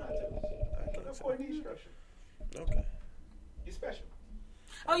iTunes? It's on iTunes. Look up for Need Structure. Okay. You're special.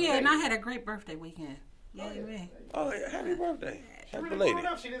 Oh yeah, and I had a great birthday weekend. Yeah, man. Oh, yeah, happy birthday. She Happy really belated. grown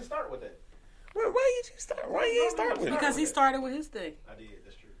up. She didn't start with that. Why did you start? Why you ain't start with it? Because he started with his thing. I did.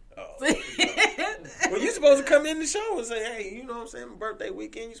 That's true. Oh. Well, you supposed to come in the show and say, hey, you know what I'm saying, birthday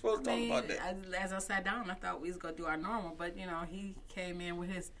weekend, you supposed to talk about that. As I sat down, I thought we was going to do our normal, but, you know, he came in with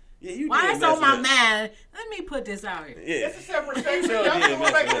his, Yeah, you why did it's mess on it my up. mind? Let me put this out here. Yeah. It's a separate segment. Sure Y'all did can go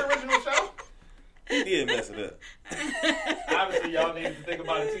mess back it to the up. original show. He did mess it up. Obviously, y'all need to think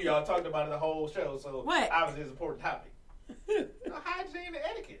about it too. Y'all talked about it the whole show, so What? obviously it's an important topic. Hygiene and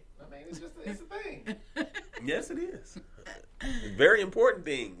etiquette. I mean, it's a thing. Yes, it is. A very important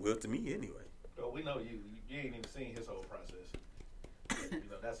thing. Well, to me, anyway. Well, we know you ain't even seen his whole process. You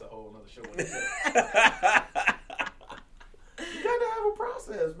know, that's a whole other show. You gotta have a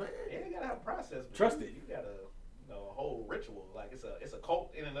process, man. Yeah, you gotta have a process. But Trust it. You gotta, a whole ritual. Like it's a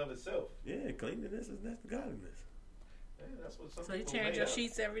cult in and of itself. Yeah, cleanliness is next to godliness. Yeah, that's what some So you people change made your up.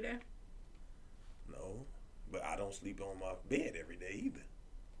 sheets every day? No, but I don't sleep on my bed every day either.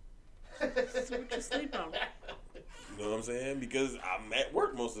 That's what you sleep on. You know what I'm saying? Because I'm at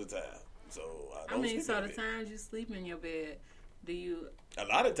work most of the time, so I don't sleep so on the bed. times you sleep in your bed, do you, A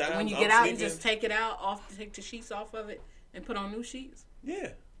lot of times when you I'm get out, you sleeping- just take it out, take the sheets off of it, and put on new sheets?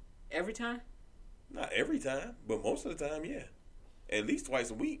 Yeah, Every time? not every time, but most of the time, yeah. At least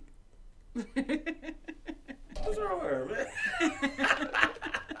twice a week. What's wrong with her, man?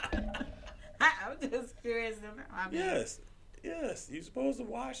 I'm just curious. Yes. You're supposed to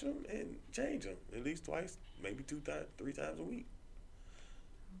wash them and change them at least twice, maybe 2 times, 3 times a week,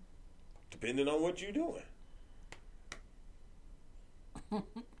 depending on what you're doing. I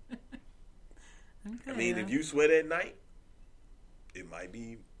mean, if you sweat at night, it might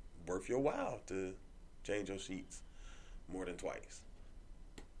be worth your while to change your sheets more than twice.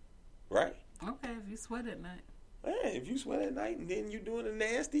 Right? Okay, if you sweat at night. Man, if you sweat at night and then you're doing a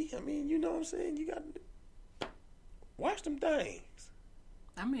nasty, I mean, you know what I'm saying? You got to wash them things.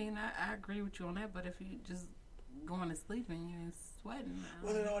 I mean, I agree with you on that, but if you just going to sleep and you ain't sweating.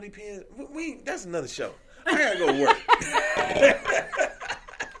 Well, it all depends. That's another show. I got to go to work.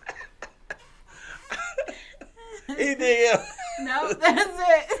 Anything else? No, that's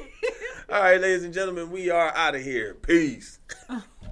it. All right, ladies and gentlemen, we are out of here. Peace.